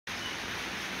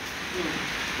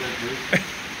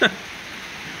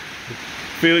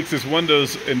Felix's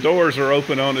windows and doors are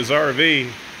open on his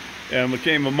RV and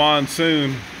became a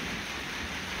monsoon.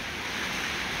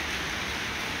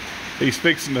 We're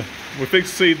fixing to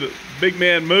see the big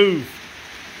man move.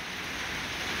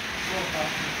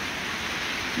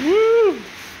 Woo!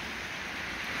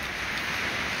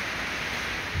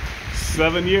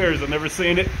 7 years, I've never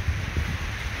seen it.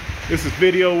 This is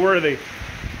video worthy.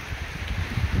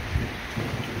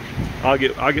 I'll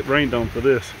get rained on for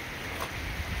this.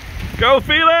 Go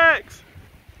Felix!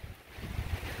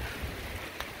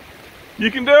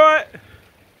 You can do it!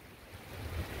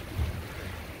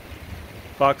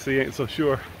 Foxy ain't so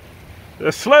sure.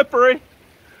 They're slippery.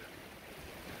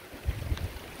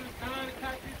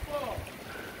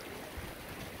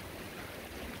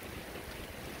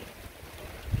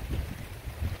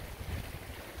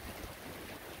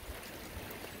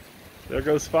 There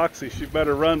goes Foxy. She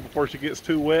better run before she gets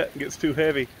too wet and gets too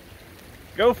heavy.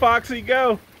 Go Foxy,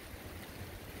 go!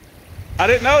 I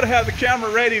didn't know to have the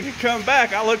camera ready to come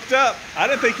back. I looked up. I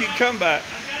didn't think you'd come back. I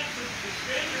got some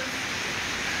suspenders.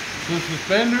 Some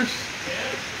suspenders? Yeah.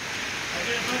 I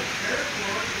didn't look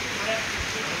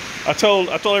careful.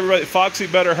 I told everybody Foxy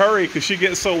better hurry because she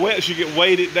gets so wet she get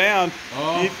weighted down.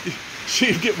 Oh.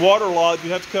 She'd get waterlogged.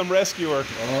 You'd have to come rescue her.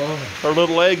 Oh. Her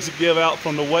little legs would give out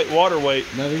from the water weight.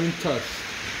 Not even touched.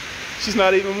 She's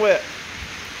not even wet.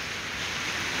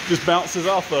 Just bounces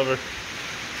off of her.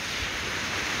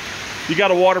 You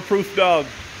got a waterproof dog.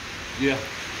 Yeah.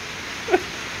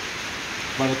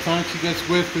 By the time she gets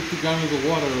wet, 50 gallons of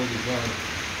water will be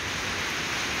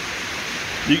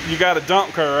gone. You got to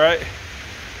dunk her, right?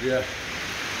 Yeah.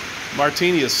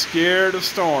 Martini is scared of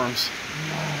storms.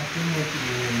 Nah,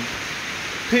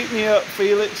 Pick me up,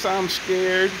 Felix. I'm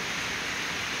scared.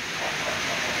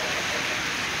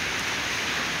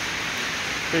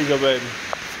 Here you go, baby.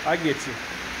 I get you.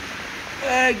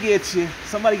 I get you.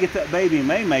 Somebody get that baby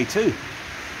MaeMae too.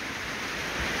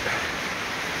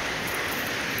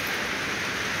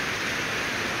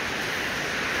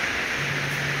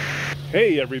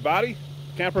 Hey everybody,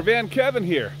 Campervan Kevin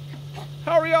here.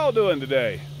 How are y'all doing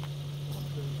today?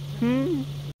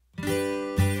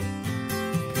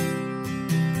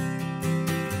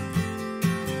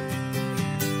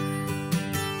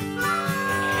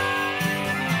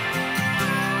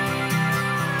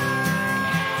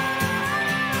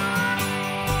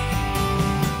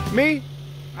 Me,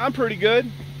 I'm pretty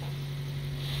good.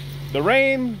 The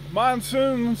rain,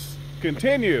 monsoons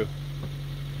continue.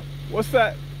 What's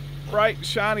that bright,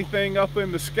 shiny thing up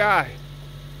in the sky?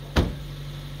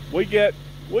 We get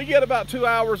about 2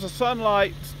 hours of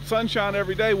sunshine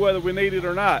every day, whether we need it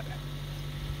or not.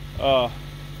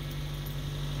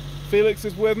 Felix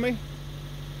is with me.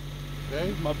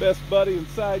 Okay. My best buddy and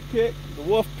sidekick, the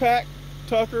Woof Pack,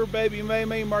 Tucker, baby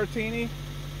MaeMae, Martini,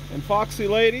 and Foxy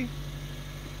Lady.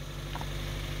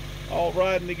 All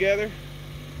riding together.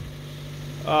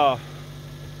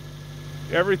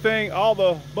 Everything, all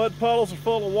the mud puddles are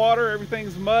full of water.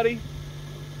 Everything's muddy.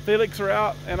 Felix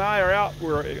and I are out.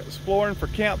 We're exploring for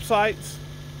campsites.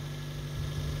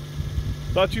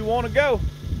 Thought you want to go.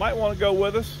 Might want to go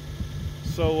with us.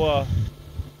 So,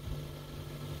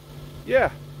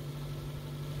 yeah.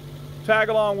 Tag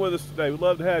along with us today. We'd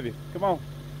love to have you. Come on.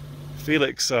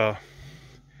 Felix,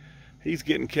 he's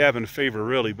getting cabin fever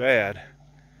really bad.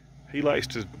 He likes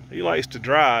to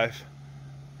drive,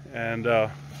 and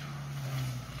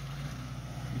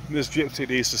Miss Gypsy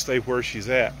needs to stay where she's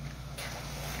at.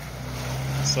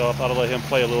 So I thought I'd let him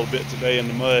play a little bit today in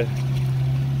the mud.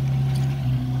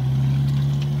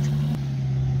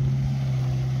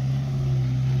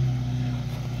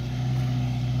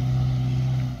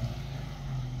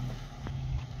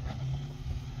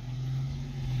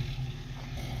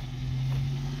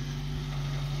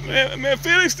 Man,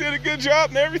 Felix did a good job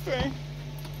and everything.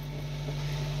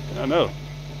 I know.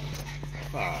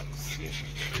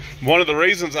 One of the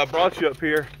reasons I brought you up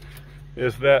here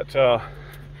is that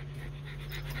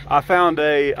I found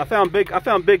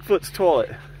Bigfoot's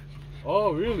toilet.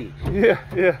 Oh, really?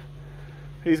 Yeah.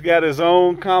 He's got his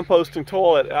own composting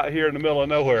toilet out here in the middle of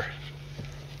nowhere.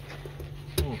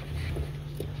 Oh.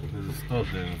 There's stuff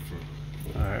there.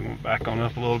 All right, I'm gonna back on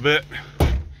up a little bit.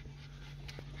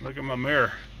 Look at my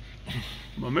mirror.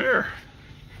 My mirror.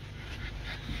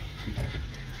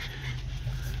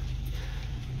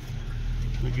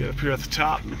 Let me get up here at the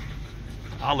top and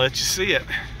I'll let you see it.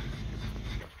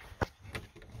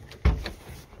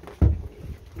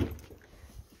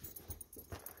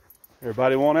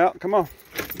 Everybody want out? Come on.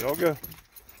 Y'all go.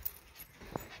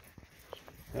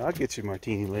 I'll get you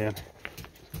Martini, Lynn.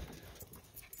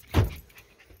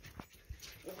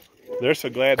 They're so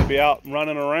glad to be out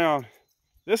running around.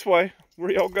 This way.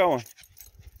 Where y'all going?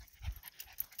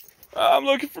 I'm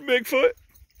looking for Bigfoot.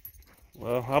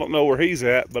 Well, I don't know where he's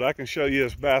at, but I can show you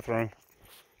his bathroom.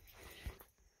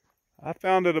 I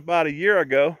found it about a year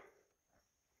ago.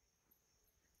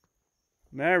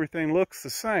 Now everything looks the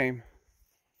same.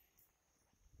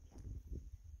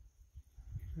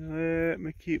 Let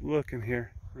me keep looking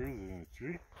here. Where is it, in a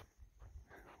tree?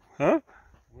 Huh?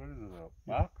 What is it, a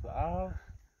box, a house?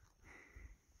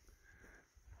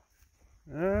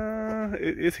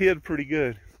 It's hid pretty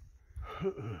good.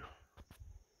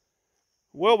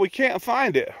 Well, we can't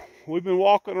find it. We've been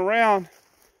walking around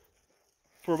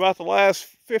for about the last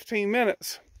 15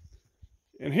 minutes.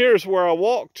 And here's where I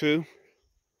walked to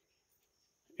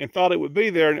and thought it would be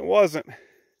there, and it wasn't.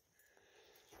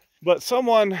 But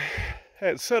someone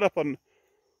had set up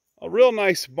a real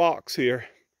nice box here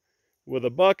with a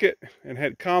bucket and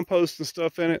had compost and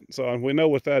stuff in it. So we know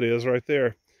what that is right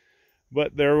there.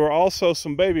 But there were also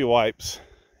some baby wipes.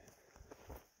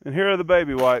 And here are the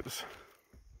baby wipes.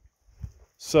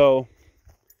 So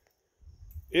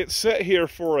it sat here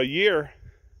for a year.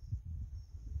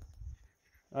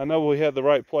 I know we had the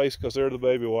right place because they're the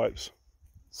baby wipes.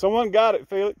 Someone got it,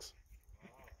 Felix.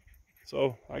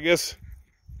 So I guess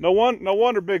no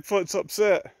wonder Bigfoot's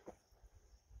upset.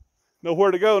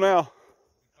 Nowhere to go now.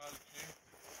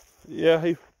 Yeah,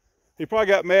 he probably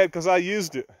got mad because I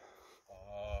used it.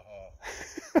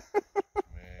 Man.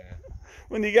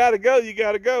 When you gotta go, you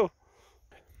gotta go.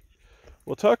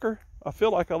 Well, Tucker, I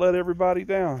feel like I let everybody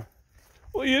down.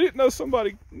 Well, you didn't know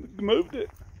somebody moved it?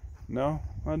 No,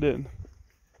 I didn't.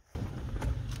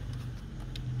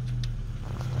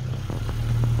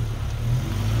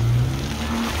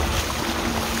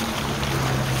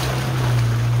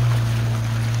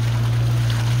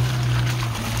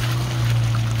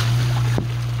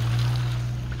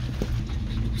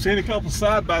 Seen a couple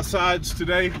side-by-sides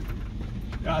today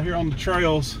out here on the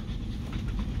trails,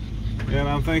 and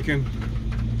I'm thinking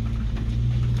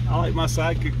I like my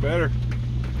Sidekick better.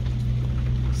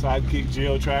 Sidekick,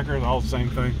 Geo Tracker, all the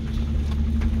same thing.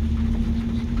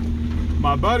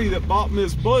 My buddy that bought me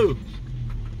this blue,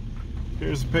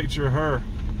 here's a picture of her.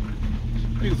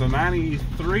 I think it's a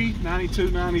 93,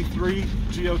 92, 93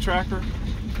 Geo Tracker.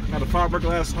 Got a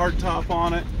fiberglass hardtop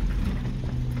on it.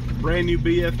 Brand new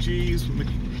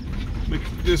BFGs.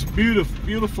 This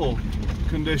beautiful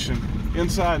condition,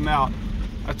 inside and out.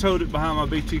 I towed it behind my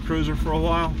BT Cruiser for a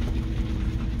while.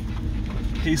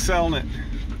 He's selling it.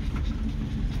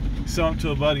 He's selling it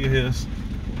to a buddy of his.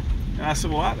 And I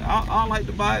said, well, I'd like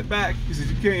to buy it back. He said,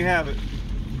 you can't have it.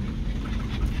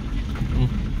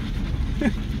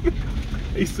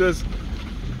 He says,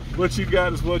 what you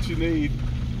got is what you need.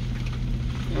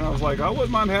 And I was like, I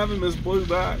wouldn't mind having this blue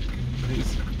back.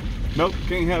 He's, nope,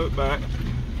 can't have it back.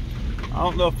 I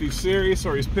don't know if he's serious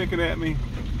or he's picking at me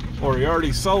or he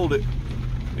already sold it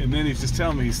and then he's just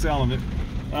telling me he's selling it.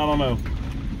 I don't know.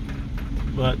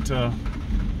 But the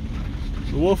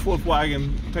Woof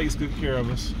wagon takes good care of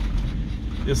us.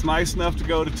 It's nice enough to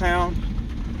go to town,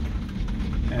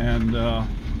 and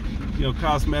you know,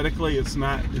 cosmetically it's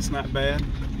not bad.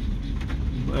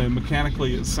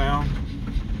 Mechanically it's sound.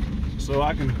 So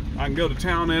I can go to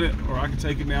town in it, or I can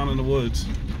take it down in the woods.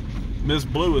 Miss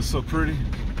Blue is so pretty.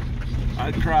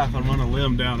 I'd cry if I run a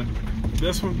limb down it.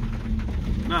 This one,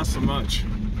 not so much.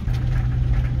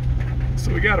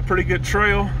 So we got a pretty good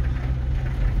trail,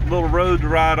 a little road to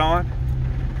ride on.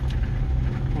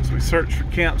 Once we search for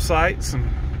campsites and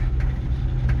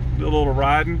do a little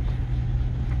riding.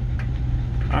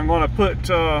 I'm going to put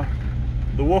the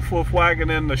Woof wagon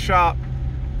in the shop.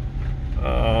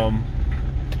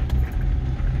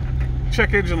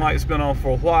 Check engine light's been on for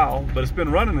a while, but it's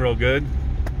been running real good.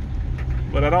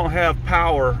 But I don't have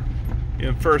power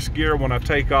in first gear when I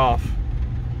take off.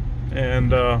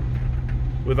 And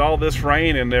with all this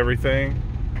rain and everything,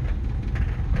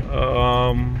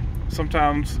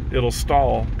 sometimes it'll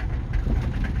stall.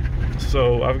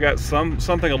 So I've got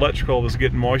something electrical that's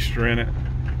getting moisture in it.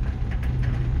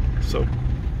 So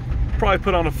probably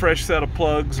put on a fresh set of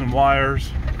plugs and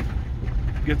wires,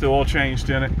 get the oil changed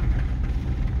in it.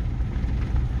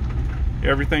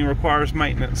 Everything requires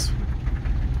maintenance.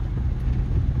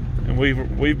 And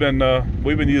we've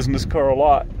been using this car a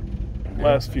lot the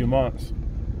last few months.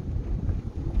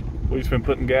 We've just been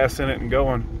putting gas in it and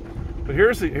going. But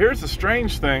here's the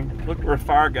strange thing. Look where a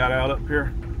fire got out up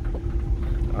here.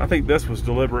 I think this was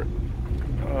deliberate.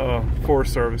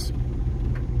 Forest Service.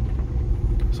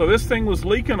 So this thing was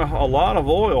leaking a lot of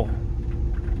oil.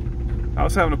 I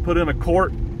was having to put in a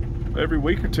quart every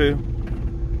week or two.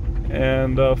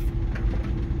 And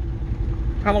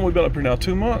how long have we been up here now?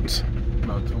 2 months?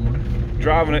 About 2 months.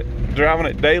 driving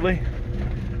it daily,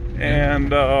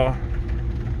 and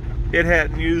it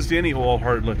hadn't used any oil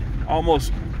hardly.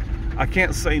 Almost, I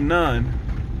can't say none.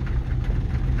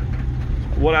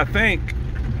 What I think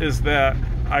is that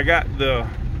I got the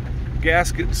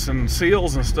gaskets and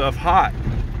seals and stuff hot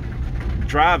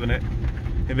driving it,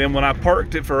 and then when I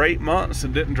parked it for 8 months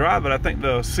and didn't drive it, I think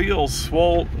the seals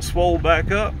swole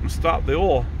back up and stopped the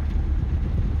oil.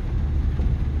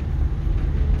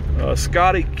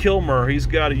 Scotty Kilmer, he's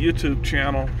got a YouTube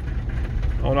channel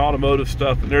on automotive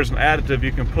stuff, and there's an additive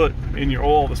you can put in your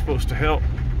oil that's supposed to help.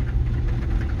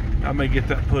 I may get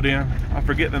that put in. I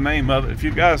forget the name of it. If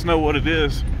you guys know what it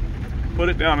is, put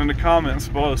it down in the comments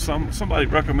below. Somebody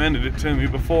recommended it to me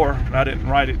before, and I didn't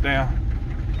write it down.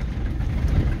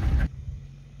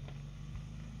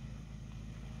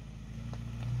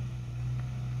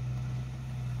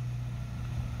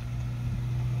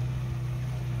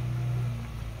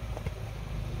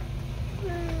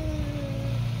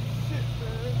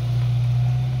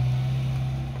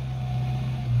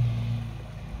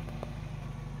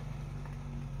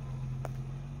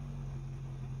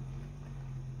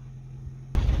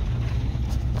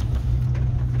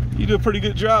 You do a pretty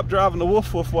good job driving the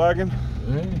Woof wagon.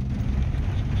 Hey.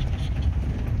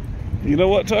 You know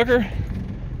what, Tucker?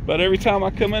 But every time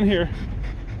we come in here,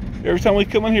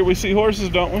 we see horses,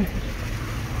 don't we?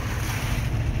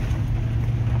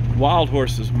 Wild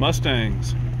horses,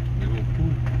 Mustangs.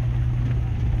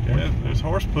 Yeah, there's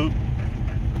horse poop.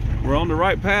 We're on the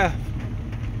right path.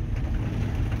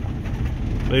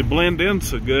 They blend in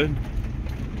so good.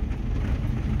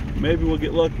 Maybe we'll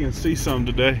get lucky and see some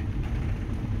today.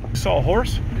 You saw a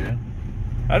horse? Yeah.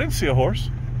 I didn't see a horse.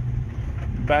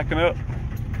 Backing up.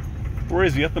 Where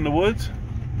is he? Up in the woods?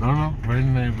 No, right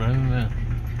in there,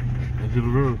 Into the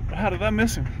road. How did I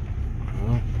miss him?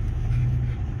 Well,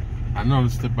 I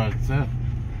noticed it by itself.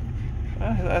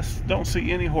 I don't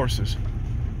see any horses.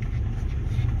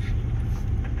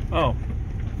 Oh.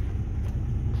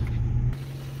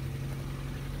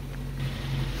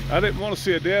 I didn't want to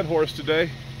see a dead horse today.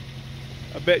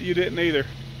 I bet you didn't either.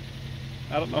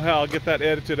 I don't know how I'll get that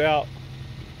edited out.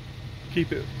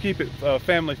 Keep it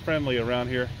family friendly around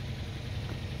here.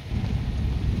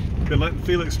 Been letting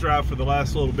Felix drive for the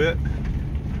last little bit.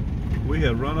 We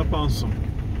had run up on some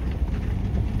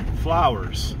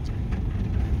flowers.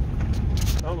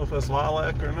 I don't know if that's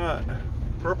lilac or not.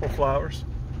 Purple flowers.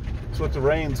 That's what the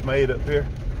rain's made up here.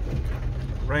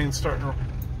 Rain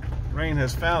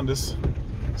has found us.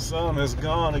 Sun is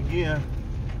gone again.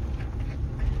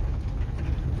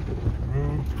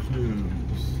 Road closed.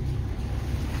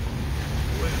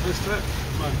 Wait, missed that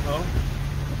mud hole.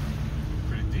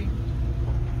 Pretty deep.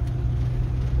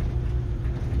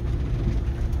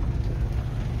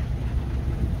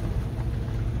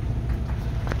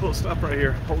 Pull, stop right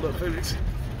here. Hold up, Felix.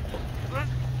 What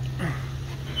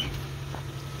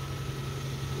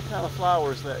kind of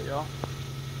flower is that, y'all?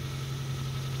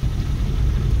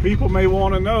 People may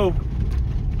want to know.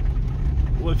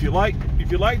 Well, if you like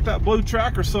that blue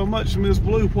tracker so much, Ms.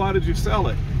 Blue, why did you sell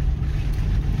it?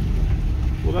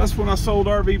 Well, that's when I sold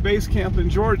RV Base Camp in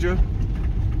Georgia.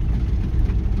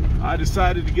 I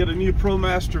decided to get a new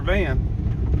ProMaster van,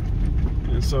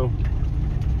 and so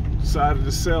decided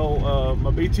to sell my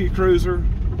BT Cruiser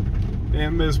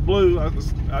and Ms. Blue. I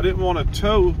didn't want to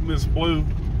tow Ms. Blue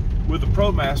with the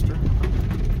ProMaster,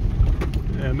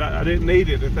 and I didn't need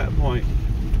it at that point.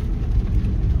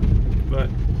 But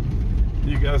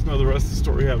you guys know the rest of the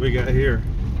story how we got here.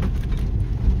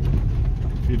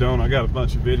 If you don't, I got a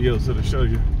bunch of videos that'll show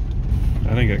you.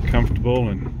 I think I got comfortable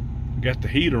and got the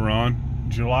heater on.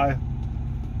 July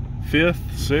 5th,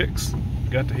 6th,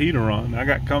 got the heater on. I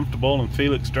got comfortable and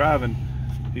Felix driving.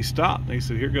 He stopped and he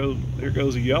said, here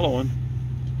goes a yellow one.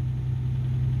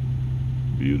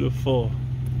 Beautiful.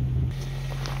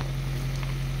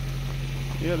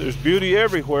 Yeah, there's beauty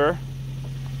everywhere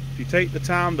if you take the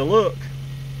time to look.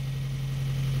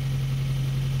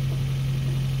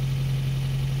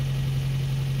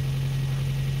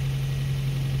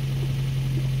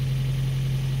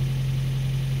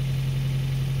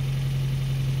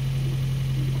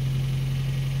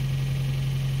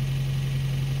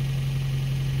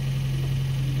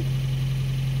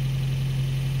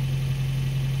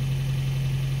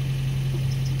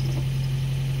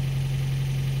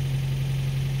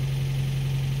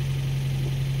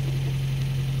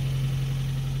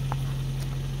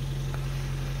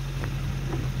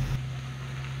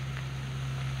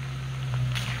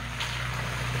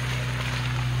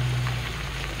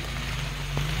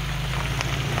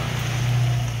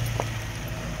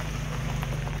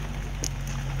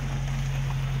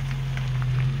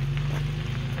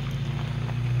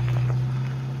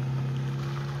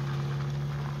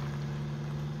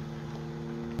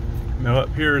 Now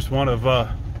up here is one of the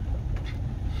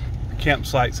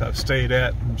campsites I've stayed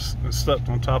at and slept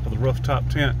on top of the rooftop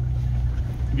tent.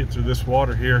 Get through this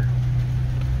water here.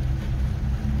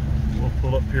 We'll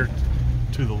pull up here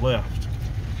to the left.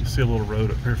 You see a little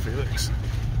road up here, Felix.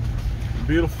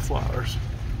 Beautiful flowers.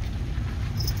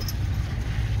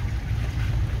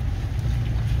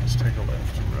 Let's take a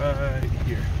left right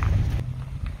here.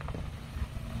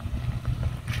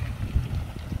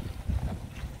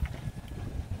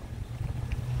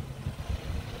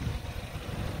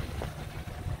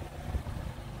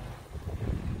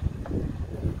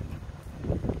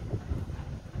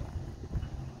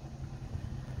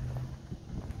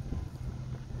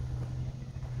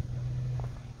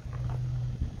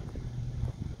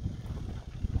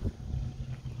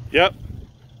 Yep.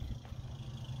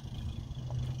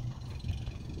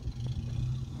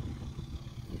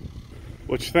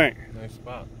 What you think? Nice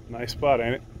spot. Nice spot,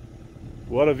 ain't it?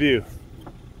 What a view.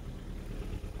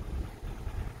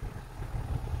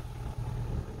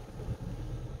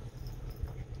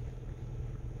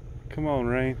 Come on,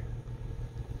 Rain.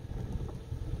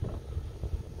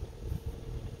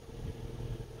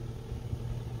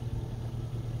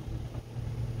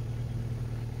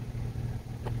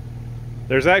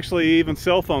 There's actually even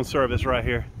cell phone service right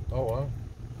here. Oh, wow.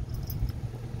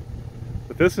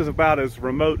 But this is about as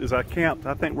remote as I camped.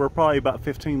 I think we're probably about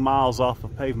 15 miles off the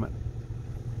pavement.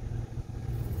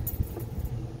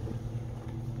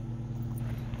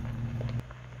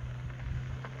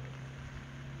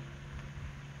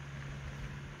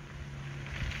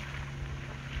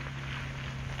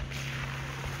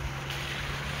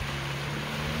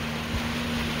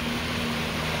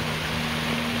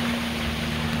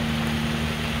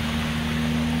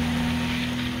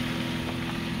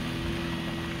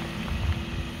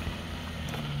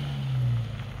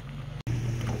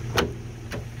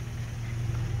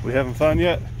 We having fun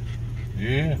yet?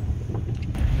 Yeah.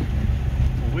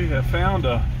 We have found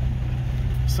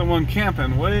someone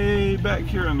camping way back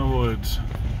here in the woods.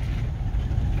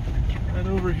 Right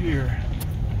over here.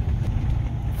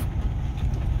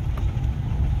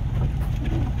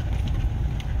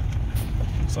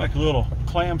 It's like a little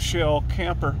clamshell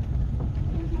camper.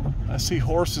 I see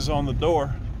horses on the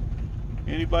door.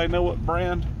 Anybody know what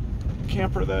brand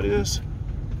camper that is?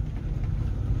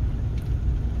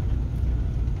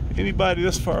 Anybody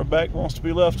this far back wants to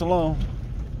be left alone,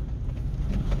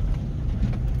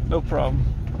 no problem.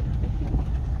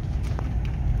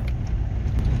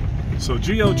 So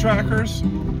geo trackers,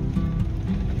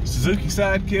 Suzuki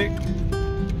Sidekick,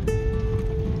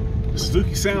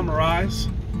 Suzuki Samurais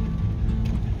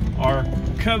are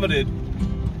coveted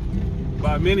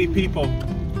by many people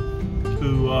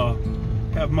who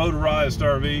have motorized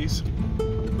RVs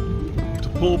to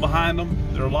pull behind them.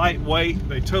 They're lightweight,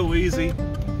 they tow easy.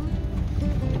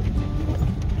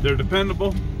 They're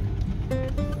dependable.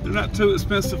 They're not too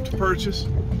expensive to purchase.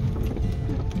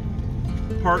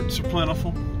 Parts are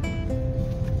plentiful.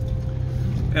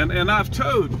 And I've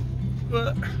towed.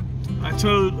 I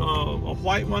towed a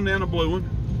white one and a blue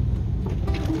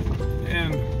one.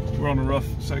 And we're on a rough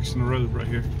section of road right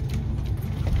here.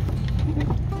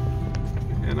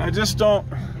 And I just don't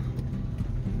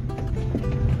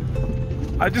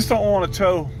want to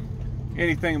tow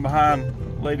anything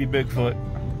behind Lady Bigfoot.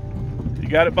 You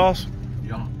got it, boss?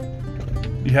 Yeah.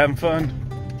 You having fun?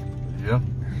 Yeah.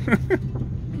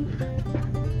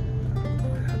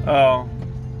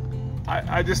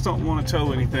 I just don't want to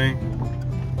tow anything.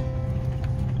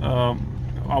 I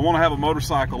want to have a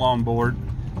motorcycle on board.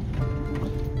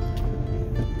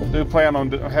 I do plan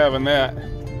on having that.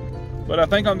 But I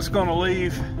think I'm just going to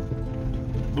leave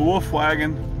the Wolf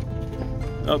wagon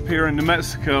up here in New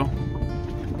Mexico.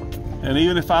 And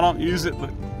even if I don't use it but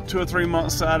 2 or 3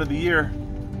 months out of the year,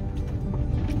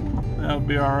 that'll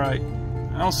be all right.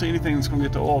 I don't see anything that's gonna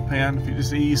get the oil pan. If you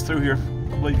just ease through here,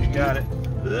 I believe you got it.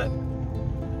 That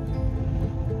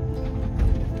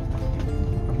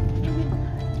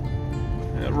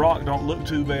rock don't look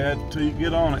too bad until you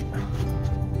get on it.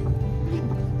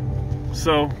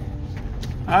 So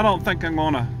I don't think I'm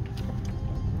gonna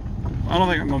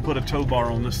put a tow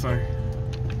bar on this thing.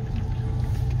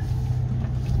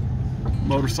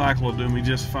 Motorcycle will do me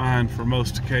just fine for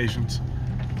most occasions.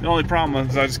 The only problem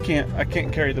is I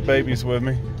can't carry the babies with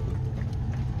me.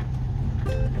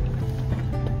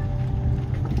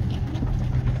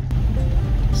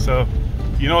 So,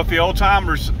 you know what the old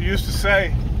timers used to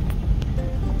say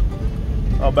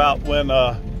about when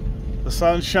the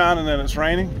sun's shining and it's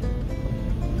raining?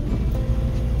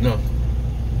 No.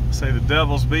 Say the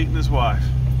devil's beating his wife.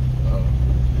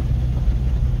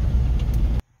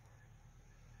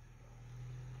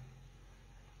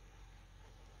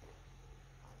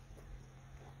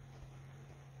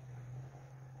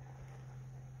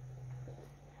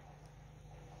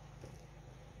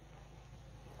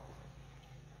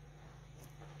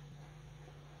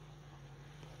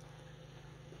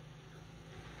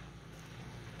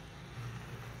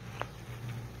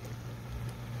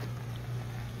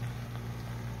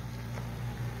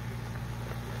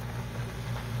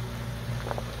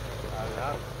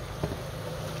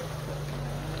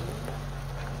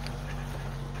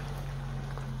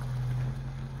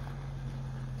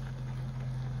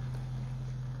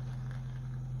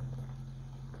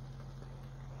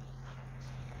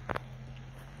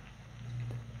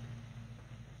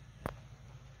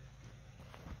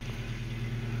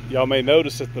 y'all may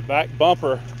notice that the back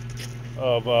bumper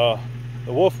of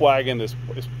the Woof wagon is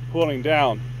pulling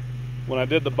down. When I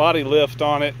did the body lift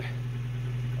on it,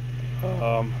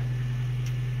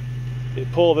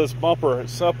 it pulled this bumper and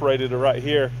separated it right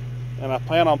here, and I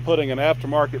plan on putting an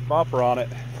aftermarket bumper on it.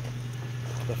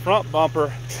 The front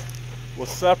bumper was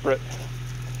separate,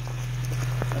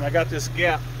 and I got this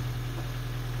gap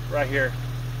right here.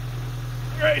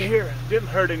 Didn't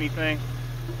hurt anything,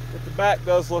 but the back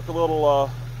does look a little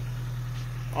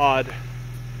odd.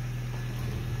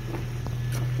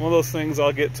 One of those things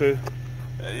I'll get to.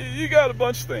 You got a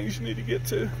bunch of things you need to get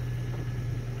to.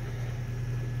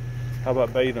 How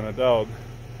about bathing a dog?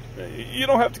 You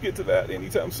don't have to get to that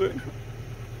anytime soon.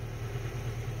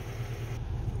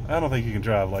 I don't think you can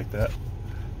drive like that.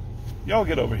 Y'all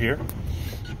get over here.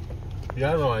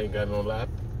 Yeah, I know I ain't got no lap.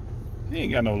 You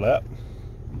ain't got no lap.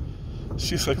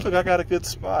 She's like, look, I got a good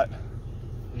spot.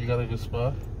 You got a good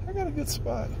spot? I got a good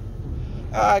spot.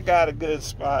 I got a good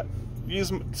spot.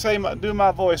 Do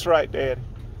my voice right, Dad.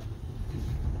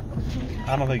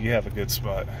 I don't think you have a good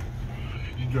spot.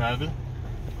 You driving?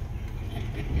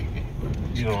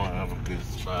 You don't have a good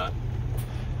spot.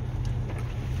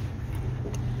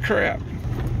 Crap.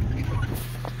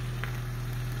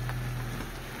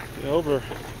 Over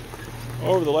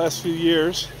the last few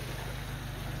years,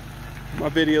 my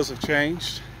videos have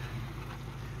changed.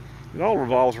 It all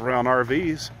revolves around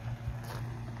RVs.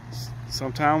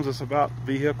 Sometimes it's about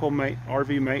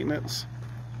RV maintenance.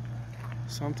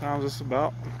 Sometimes it's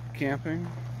about camping,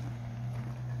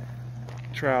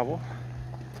 travel.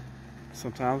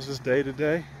 Sometimes it's day to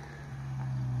day.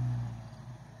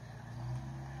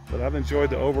 But I've enjoyed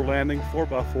the overlanding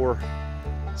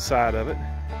 4x4 side of it.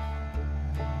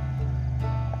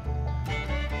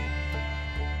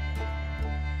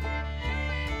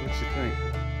 What you think?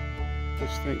 What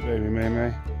you think, baby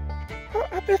MaeMae? Oh,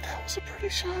 I bet that was a pretty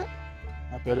shot.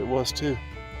 I bet it was too.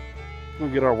 We're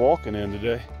gonna get our walking in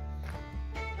today.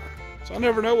 So I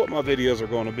never know what my videos are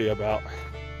going to be about.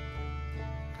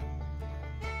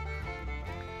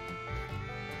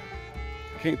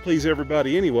 Can't please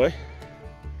everybody anyway.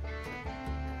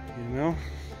 You know?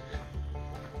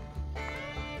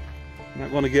 I'm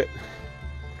not going to get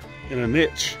in a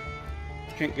niche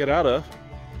can't get out of.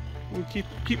 We'll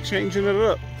keep changing it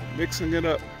up, mixing it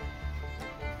up.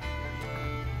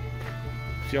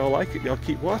 If y'all like it, y'all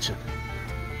keep watching.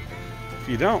 If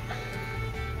you don't,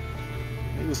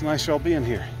 it was nice y'all being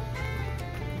here.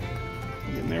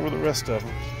 Getting there with the rest of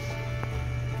them.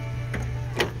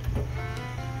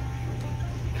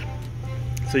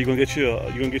 So you gonna get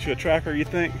you a tracker? You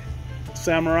think,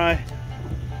 Samurai?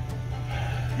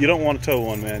 You don't want to tow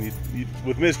one, man.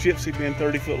 With Miss Gypsy being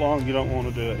 30 foot long, you don't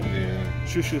want to do it. Yeah.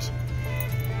 Shushes.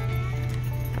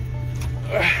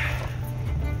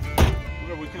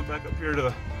 Whenever we come back up here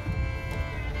to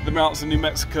the mountains of New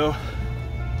Mexico,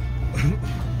 you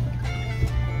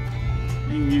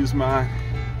can use mine.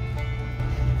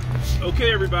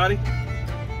 Okay, everybody.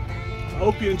 I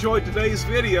hope you enjoyed today's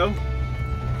video.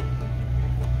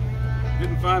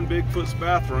 Didn't find Bigfoot's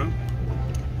bathroom.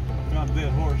 Found a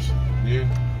dead horse. Yeah.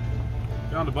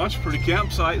 Found a bunch of pretty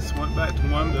campsites. Went back to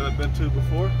one that I've been to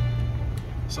before.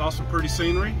 Saw some pretty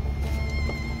scenery.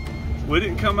 We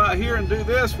didn't come out here and do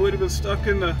this. We'd have been stuck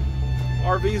in the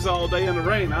RVs all day in the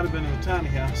rain. I'd have been in a tiny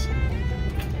house.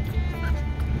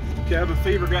 Cabin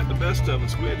fever got the best of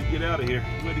us. We had to get out of here.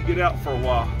 We had to get out for a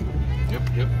while.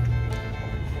 Yep.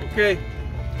 Okay,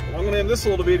 well, I'm going to end this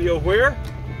little video where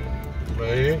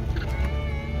Right.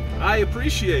 I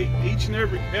appreciate each and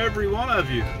every one of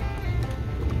you.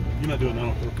 You're not doing that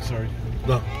on purpose, are you?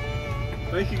 No.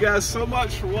 Thank you guys so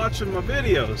much for watching my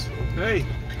videos. Hey,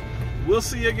 we'll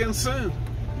see you again soon.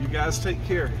 You guys take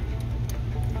care.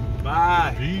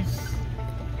 Bye. Peace.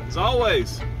 As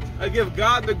always, I give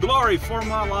God the glory for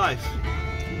my life.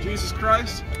 Jesus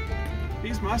Christ,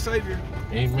 He's my Savior.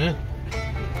 Amen.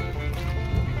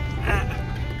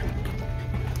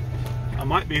 I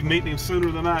might be meeting Him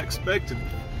sooner than I expected.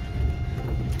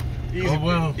 Easy, oh,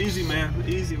 well. Easy man,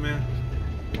 easy man.